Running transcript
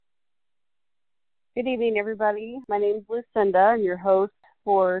Good evening, everybody. My name is Lucinda. I'm your host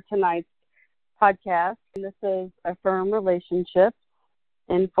for tonight's podcast. And this is Affirm Relationships,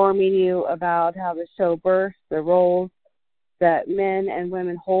 informing you about how the show births the roles that men and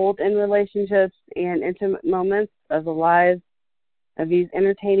women hold in relationships and intimate moments of the lives of these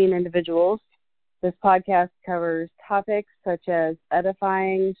entertaining individuals. This podcast covers topics such as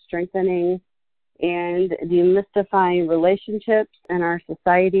edifying, strengthening, and demystifying relationships in our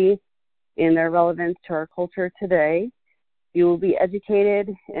society and their relevance to our culture today. You will be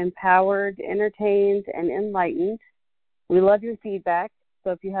educated, empowered, entertained, and enlightened. We love your feedback,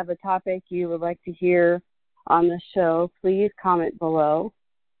 so if you have a topic you would like to hear on the show, please comment below.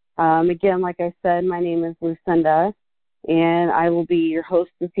 Again, like I said, my name is Lucinda, and I will be your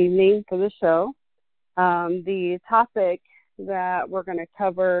host this evening for the show. The topic that we're going to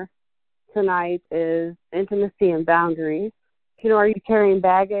cover tonight is intimacy and boundaries. Are you carrying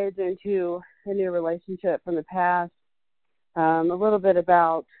baggage into a new relationship from the past? A little bit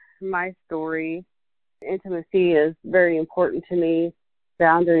about my story. Intimacy is very important to me.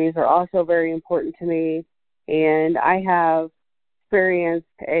 Boundaries are also very important to me. And I have experienced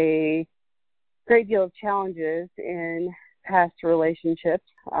a great deal of challenges in past relationships.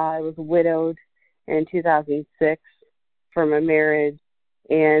 I was widowed in 2006 from a marriage.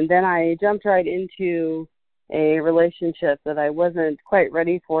 And then I jumped right into a relationship that I wasn't quite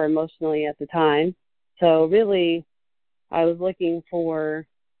ready for emotionally at the time. So really, I was looking for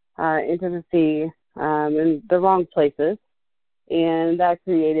intimacy in the wrong places, and that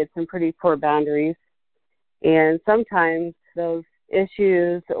created some pretty poor boundaries. And sometimes those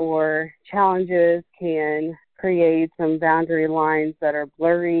issues or challenges can create some boundary lines that are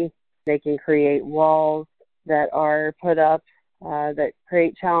blurry. They can create walls that are put up that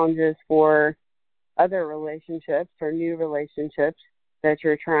create challenges for other relationships or new relationships that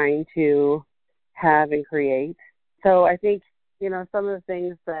you're trying to have and create. So I think, some of the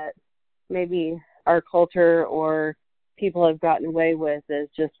things that maybe our culture or people have gotten away with is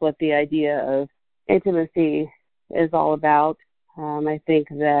just what the idea of intimacy is all about. I think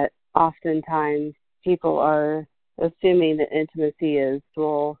that oftentimes people are assuming that intimacy is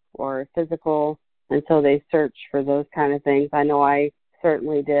dual or physical, and so they search for those kind of things. I know I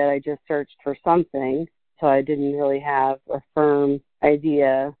certainly did. I just searched for something, so I didn't really have a firm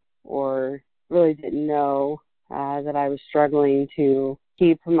idea or really didn't know that I was struggling to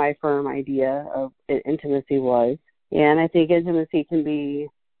keep my firm idea of what intimacy was. And I think intimacy can be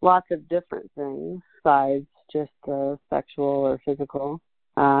lots of different things besides just sexual or physical,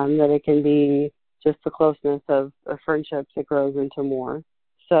 that it can be just the closeness of friendships that grows into more.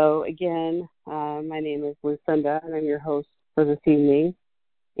 So again, my name is Lucinda, and I'm your host for this evening.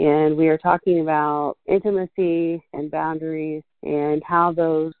 And we are talking about intimacy and boundaries and how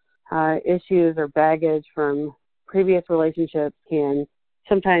those issues or baggage from previous relationships can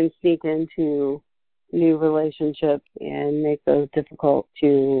sometimes sneak into new relationships and make those difficult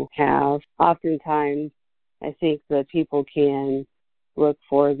to have. Oftentimes, I think that people can look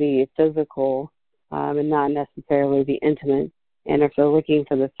for the physical and not necessarily the intimate. And if they're looking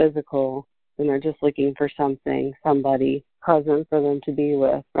for the physical, then they're just looking for somebody present for them to be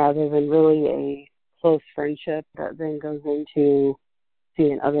with, rather than really a close friendship that then goes into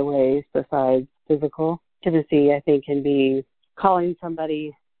seeing other ways besides physical. Intimacy, I think, can be calling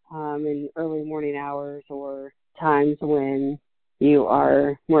somebody in early morning hours or times when you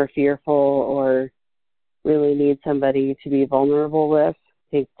are more fearful or really need somebody to be vulnerable with. I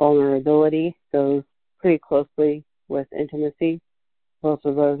think vulnerability goes pretty closely with intimacy. Both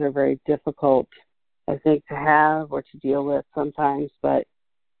of those are very difficult, I think, to have or to deal with sometimes, but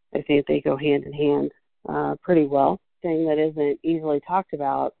I think they go hand in hand pretty well. Thing that isn't easily talked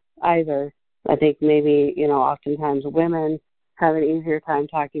about either. I think maybe, oftentimes women have an easier time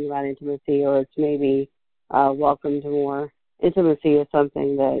talking about intimacy, or it's maybe welcomed more. Intimacy is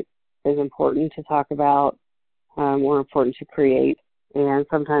something that is important to talk about, more important to create, and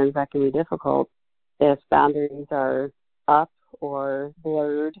sometimes that can be difficult if boundaries are up or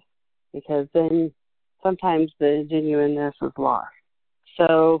blurred, because then sometimes the genuineness is lost.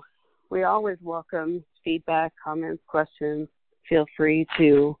 So we always welcome feedback, comments, questions. Feel free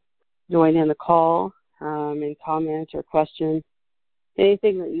to join in the call and comment or question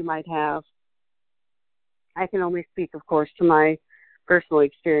anything that you might have. I can only speak, of course, to my personal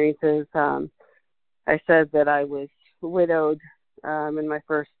experiences. I said that I was widowed in my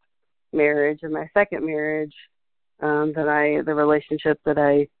first marriage. In my second marriage, the relationship that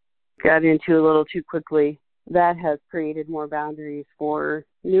I got into a little too quickly, that has created more boundaries for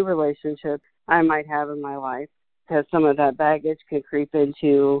new relationships I might have in my life, because some of that baggage could creep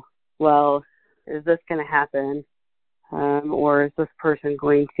into, well, is this going to happen? Or is this person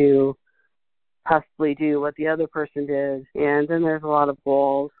going to possibly do what the other person did? And then there's a lot of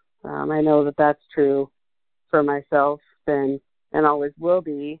walls. I know that that's true for myself and always will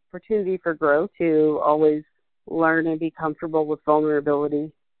be. Opportunity for growth to always learn and be comfortable with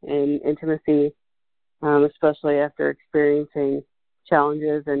vulnerability and intimacy, especially after experiencing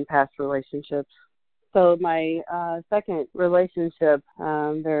challenges in past relationships. So my second relationship,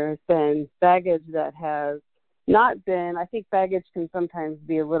 there's been baggage that has not been, I think baggage can sometimes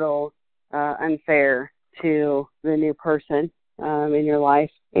be a little unfair to the new person in your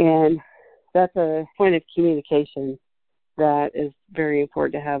life. And that's a point of communication that is very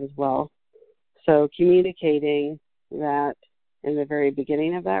important to have as well. So communicating that in the very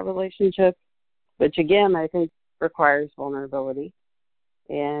beginning of that relationship, which again, I think requires vulnerability.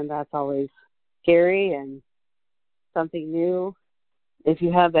 And that's always scary and something new. If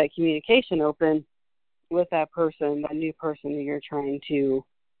you have that communication open with that person, that new person that you're trying to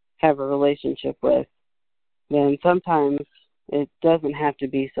have a relationship with, then sometimes it doesn't have to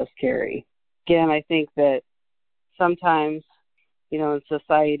be so scary. Again, I think that sometimes, in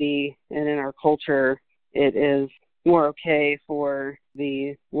society and in our culture, it is more okay for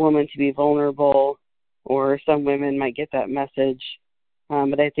the woman to be vulnerable, or some women might get that message.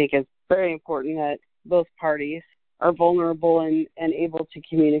 But I think it's very important that both parties are vulnerable and able to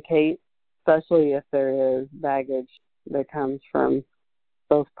communicate, especially if there is baggage that comes from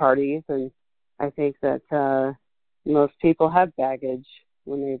both parties. And I think that most people have baggage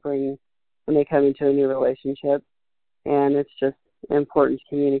when they come into a new relationship, and it's just important to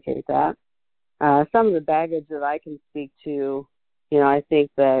communicate that. Some of the baggage that I can speak to, I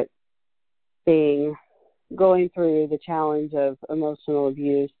think that going through the challenge of emotional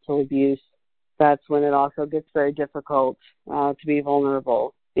abuse to abuse, that's when it also gets very difficult to be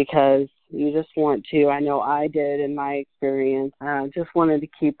vulnerable, because you just want to, I know I did in my experience, just wanted to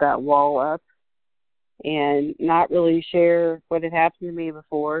keep that wall up and not really share what had happened to me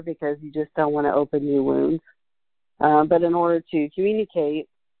before, because you just don't want to open new wounds. But in order to communicate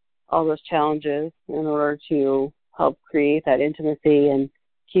all those challenges, in order to help create that intimacy and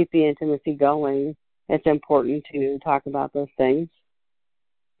keep the intimacy going, it's important to talk about those things.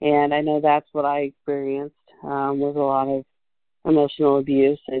 And I know that's what I experienced with a lot of emotional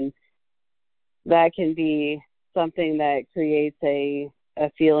abuse, and that can be something that creates a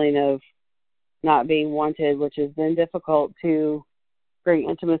feeling of not being wanted, which has been difficult to bring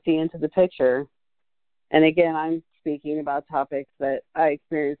intimacy into the picture. And again, I'm speaking about topics that I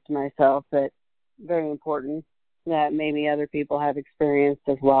experienced myself, that very important, that maybe other people have experienced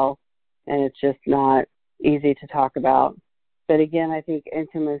as well, and it's just not easy to talk about. But again, I think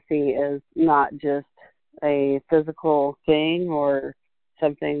intimacy is not just a physical thing or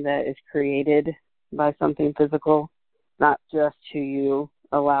something that is created by something physical, not just who you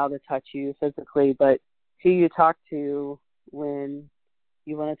allow to touch you physically, but who you talk to when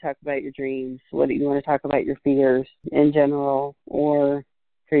you want to talk about your dreams, what you want to talk about your fears in general, or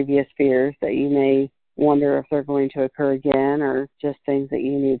previous fears that you may wonder if they're going to occur again, or just things that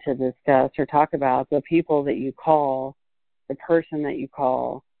you need to discuss or talk about. The people that you call, the person that you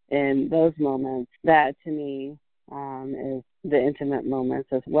call in those moments, that to me is the intimate moments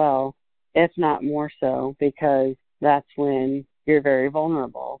as well, if not more so, because that's when you're very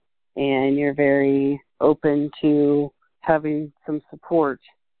vulnerable and you're very open to having some support.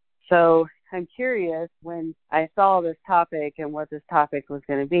 So I'm curious, when I saw this topic and what this topic was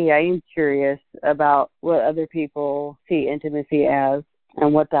going to be, I am curious about what other people see intimacy as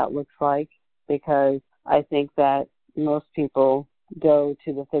and what that looks like, because I think that most people go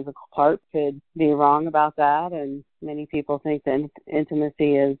to the physical part. Could be wrong about that, and many people think that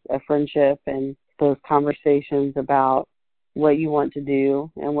intimacy is a friendship and those conversations about what you want to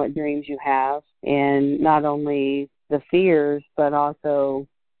do and what dreams you have, and not only the fears, but also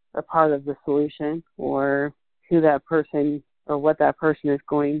a part of the solution, or who that person or what that person is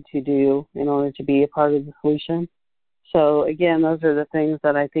going to do in order to be a part of the solution. So again, those are the things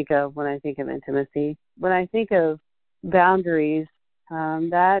that I think of when I think of intimacy. When I think of boundaries,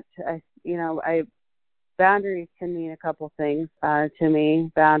 boundaries can mean a couple things to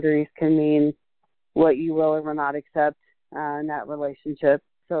me. Boundaries can mean what you will or will not accept in that relationship.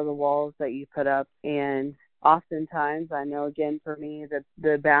 So the walls that you put up, and oftentimes, I know, again, for me,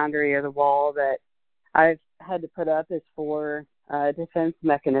 the boundary or the wall that I've had to put up is for a defense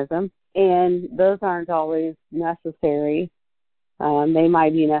mechanism, and those aren't always necessary. They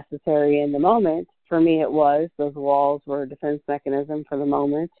might be necessary in the moment For me, it was. Those walls were a defense mechanism for the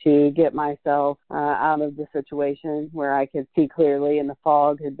moment to get myself out of the situation where I could see clearly and the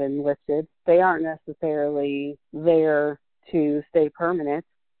fog had been lifted. They aren't necessarily there to stay permanent.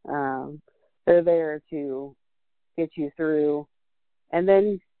 They're there to get you through, and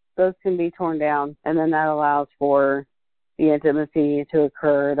then those can be torn down, and then that allows for the intimacy to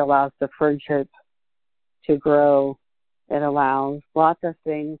occur. It allows the friendship to grow. It allows lots of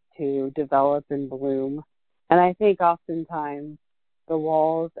things to develop and bloom. And I think oftentimes the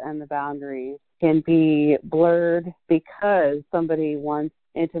walls and the boundaries can be blurred because somebody wants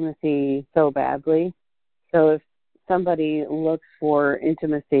intimacy so badly. So if somebody looks for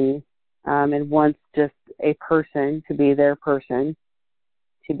intimacy and wants just a person to be their person,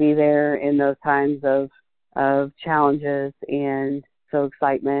 to be there in those times of challenges and so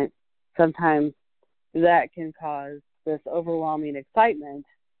excitement, sometimes that can cause this overwhelming excitement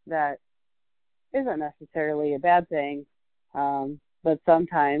that isn't necessarily a bad thing, but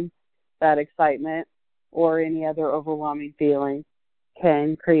sometimes that excitement or any other overwhelming feeling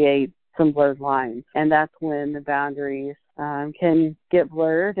can create some blurred lines. And that's when the boundaries can get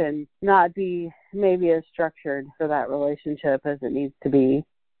blurred and not be maybe as structured for that relationship as it needs to be.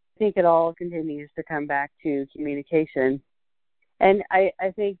 I think it all continues to come back to communication. And I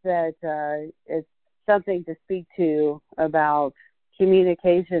think that it's something to speak to about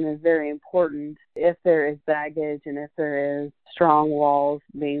communication is very important. If there is baggage and if there is strong walls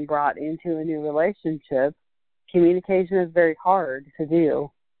being brought into a new relationship, communication is very hard to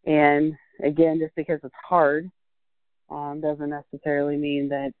do. And again, just because it's hard doesn't necessarily mean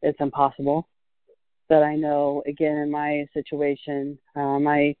that it's impossible. But I know, again, in my situation,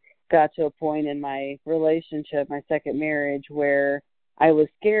 I got to a point in my relationship, my second marriage, where I was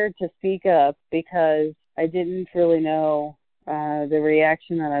scared to speak up because I didn't really know the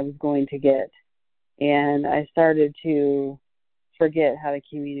reaction that I was going to get. And I started to forget how to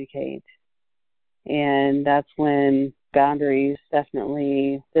communicate. And that's when boundaries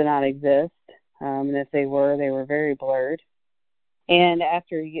definitely did not exist. And if they were very blurred. And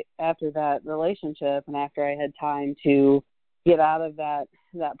after that relationship and after I had time to get out of that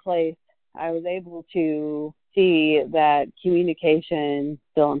place, I was able to see that communication is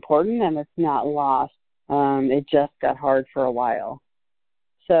still important and it's not lost. It just got hard for a while.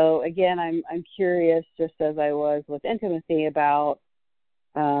 So again, I'm curious, just as I was with intimacy, about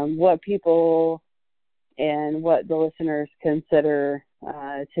what people and what the listeners consider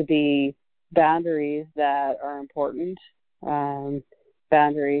to be boundaries that are important,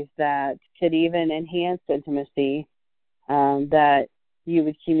 boundaries that could even enhance intimacy, that you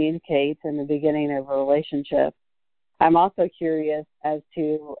would communicate in the beginning of a relationship. I'm also curious as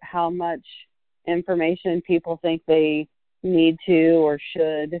to how much information people think they need to or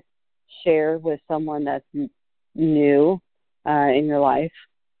should share with someone that's new in your life.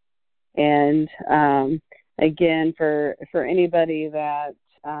 And again, for anybody that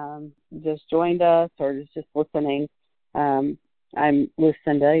just joined us or is just listening, I'm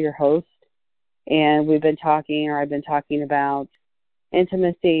Lucinda, your host, and I've been talking about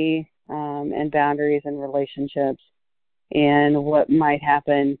intimacy and boundaries and relationships and what might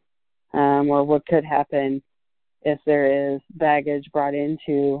happen or what could happen if there is baggage brought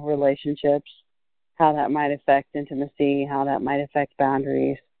into relationships, how that might affect intimacy, how that might affect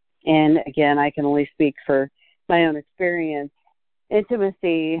boundaries. And again, I can only speak for my own experience.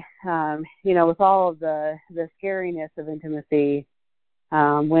 Intimacy, with all of the scariness of intimacy,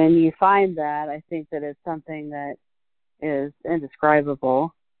 when you find that, I think that it's something that is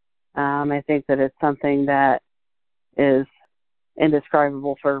indescribable. I think that it's something that is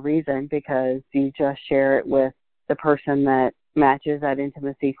indescribable for a reason, because you just share it with the person that matches that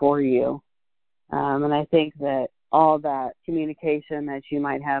intimacy for you. And I think that all that communication that you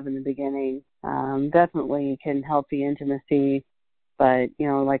might have in the beginning definitely can help the intimacy. But,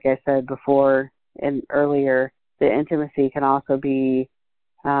 like I said before and earlier, the intimacy can also be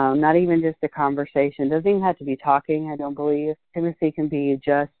not even just a conversation. It doesn't even have to be talking, I don't believe. Intimacy can be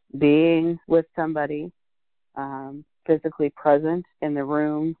just being with somebody, physically present in the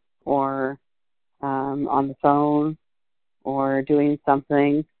room or on the phone or doing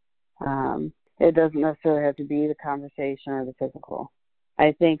something. It doesn't necessarily have to be the conversation or the physical.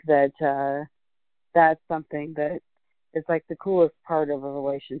 I think that that's something that is like the coolest part of a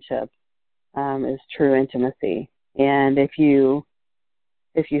relationship, is true intimacy. And if you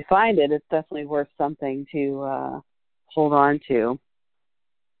find it, it's definitely worth something to hold on to.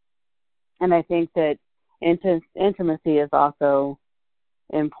 And I think that intimacy is also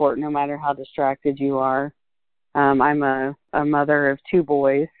important, no matter how distracted you are. I'm a mother of two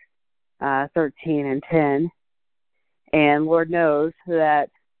boys, 13 and 10. And Lord knows that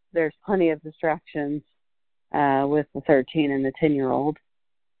there's plenty of distractions with the 13 and the 10-year-old.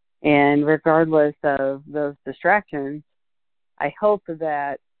 And regardless of those distractions, I hope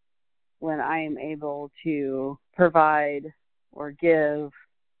that when I am able to provide or give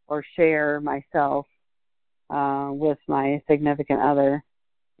or share myself with my significant other,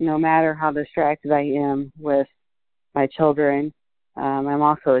 no matter how distracted I am with my children. I'm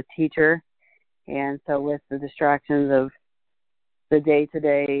also a teacher, and so with the distractions of the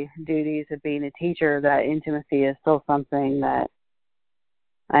day-to-day duties of being a teacher, that intimacy is still something that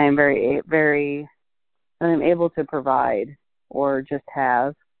I am I'm able to provide or just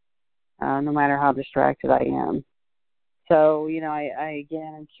have, no matter how distracted I am. So, I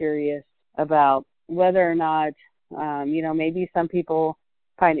again, I'm curious about whether or not, maybe some people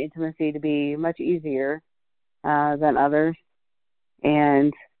find intimacy to be much easier than others,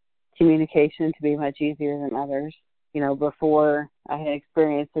 and communication to be much easier than others. Before I had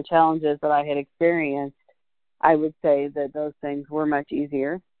experienced the challenges that I had experienced, I would say that those things were much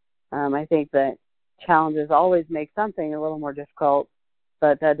easier. I think that challenges always make something a little more difficult,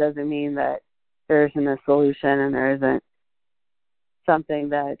 but that doesn't mean that there isn't a solution and there isn't something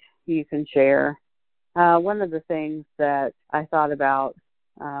that you can share. One of the things that I thought about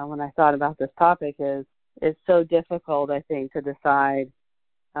when I thought about this topic is it's so difficult, I think, to decide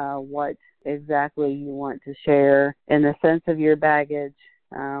what exactly you want to share in the sense of your baggage,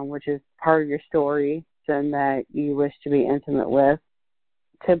 which is part of your story and that you wish to be intimate with.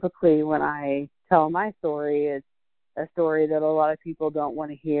 Typically, when I tell my story, it's a story that a lot of people don't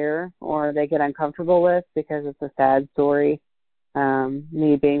want to hear or they get uncomfortable with because it's a sad story.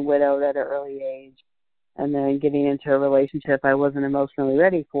 Me being widowed at an early age and then getting into a relationship I wasn't emotionally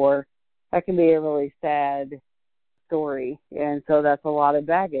ready for, that can be a really sad story. And so that's a lot of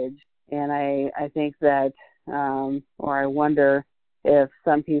baggage. And I think that, or I wonder if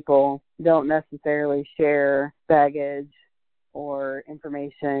some people don't necessarily share baggage or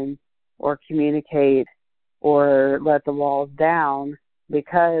information or communicate or let the walls down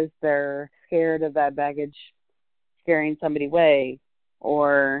because they're scared of that baggage scaring somebody away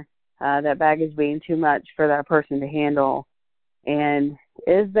or that baggage being too much for that person to handle. And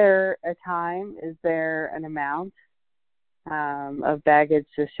is there a time, is there an amount of baggage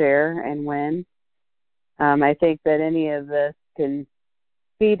to share and when? I think that any of this can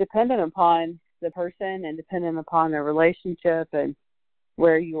be dependent upon the person and dependent upon their relationship and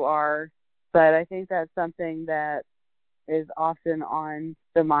where you are. But I think that's something that is often on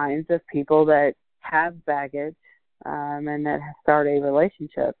the minds of people that have baggage and that start a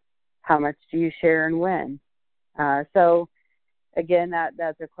relationship. How much do you share and when? So again,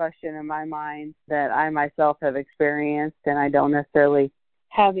 that's a question in my mind that I myself have experienced and I don't necessarily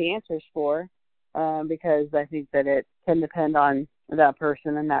have the answers for because I think that it can depend on that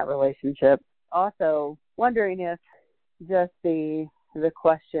person and that relationship. Also, wondering if just the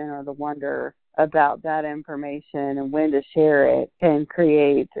question or the wonder about that information and when to share it can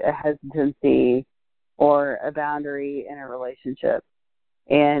create a hesitancy or a boundary in a relationship.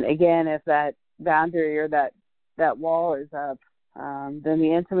 And again, if that boundary or that wall is up, then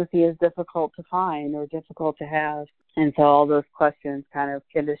the intimacy is difficult to find or difficult to have. And so all those questions kind of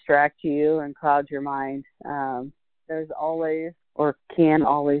can distract you and cloud your mind. There's always or can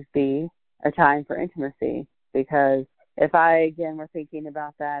always be a time for intimacy because if we're thinking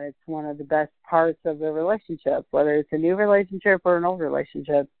about that, it's one of the best parts of the relationship, whether it's a new relationship or an old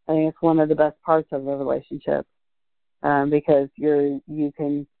relationship. I think it's one of the best parts of the relationship because you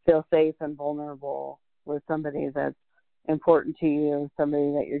can feel safe and vulnerable with somebody that's important to you,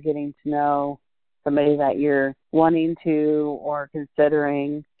 somebody that you're getting to know, somebody that you're wanting to or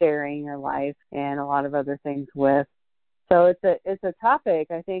considering sharing your life and a lot of other things with. So it's a topic.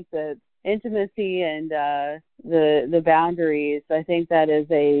 I think that intimacy and the boundaries, I think that is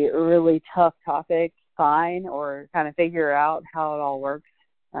a really tough topic to find or kind of figure out how it all works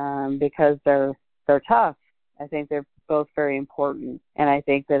because they're tough. I think they're both very important, and I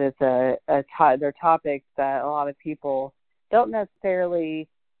think that it's they're topics that a lot of people don't necessarily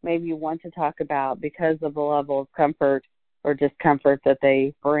maybe want to talk about because of the level of comfort or discomfort that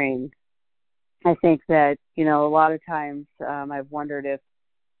they bring. I think that, a lot of times I've wondered if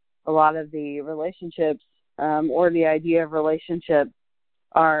a lot of the relationships or the idea of relationships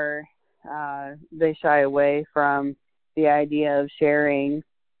they shy away from the idea of sharing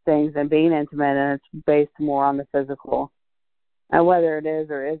things and being intimate, and it's based more on the physical. And whether it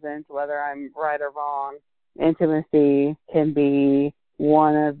is or isn't, whether I'm right or wrong, intimacy can be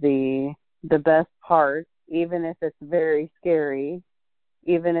one of the best parts, even if it's very scary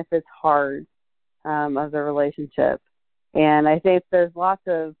even if it's hard, of the relationship. And I think there's lots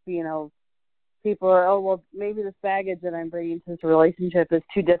of, people are, oh, well, maybe this baggage that I'm bringing to this relationship is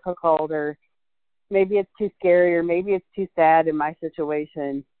too difficult, or maybe it's too scary, or maybe it's too sad in my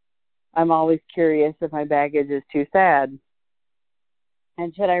situation. I'm always curious if my baggage is too sad.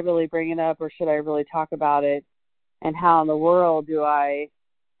 And should I really bring it up, or should I really talk about it? And how in the world do I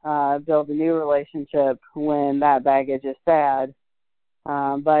build a new relationship when that baggage is sad?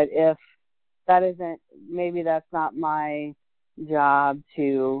 But if that isn't, maybe that's not my job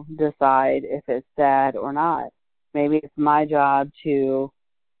to decide if it's sad or not. Maybe it's my job to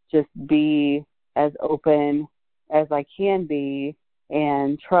just be as open as I can be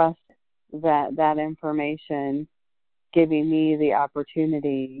and trust that information giving me the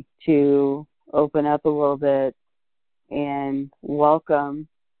opportunity to open up a little bit and welcome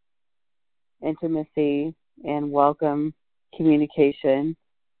intimacy and welcome communication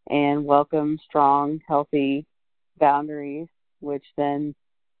and welcome strong, healthy boundaries, which then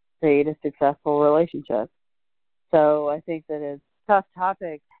create a successful relationship. So I think that it's a tough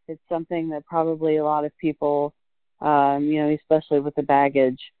topic. It's something that probably a lot of people, especially with the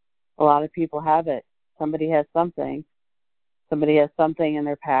baggage, a lot of people have it. Somebody has something. Somebody has something in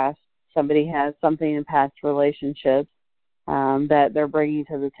their past. Somebody has something in past relationships that they're bringing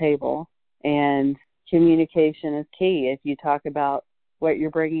to the table. And communication is key. If you talk about what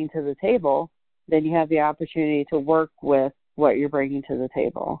you're bringing to the table, then you have the opportunity to work with what you're bringing to the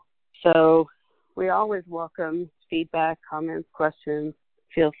table. So we always welcome feedback, comments, questions.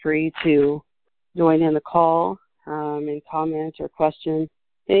 Feel free to join in the call and comment or question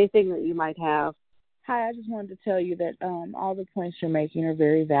anything that you might have. Hi, I just wanted to tell you that all the points you're making are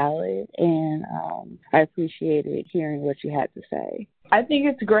very valid, and I appreciated hearing what you had to say. I think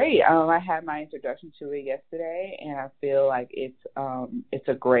it's great. I had my introduction to it yesterday, and I feel like it's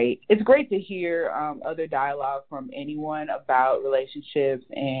great to hear other dialogue from anyone about relationships,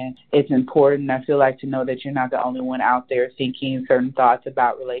 and it's important. I feel like to know that you're not the only one out there thinking certain thoughts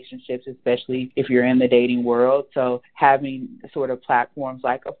about relationships, especially if you're in the dating world. So having sort of platforms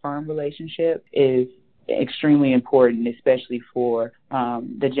like Affirm Relationship is extremely important, especially for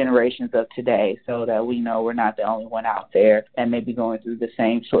the generations of today, so that we know we're not the only one out there and maybe going through the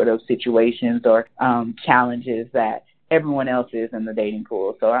same sort of situations or challenges that everyone else is in the dating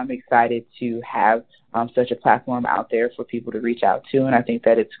pool. So I'm excited to have such a platform out there for people to reach out to, and I think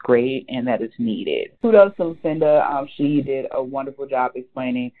that it's great and that it's needed. Kudos to Lucinda. She did a wonderful job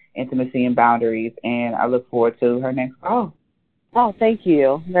explaining intimacy and boundaries, and I look forward to her next call. Oh, thank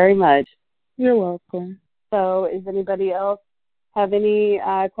you very much. You're welcome. So does anybody else have any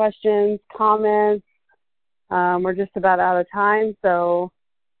questions, comments? We're just about out of time, so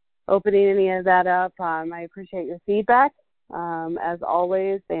opening any of that up, I appreciate your feedback, as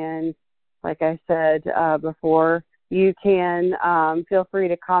always. And like I said before, you can feel free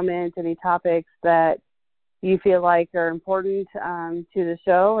to comment any topics that you feel like are important to the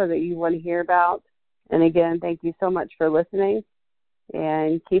show or that you want to hear about. And again, thank you so much for listening,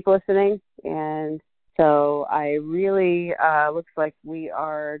 and keep listening. And so I really, looks like we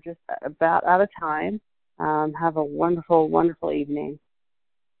are just about out of time. Have a wonderful, wonderful evening.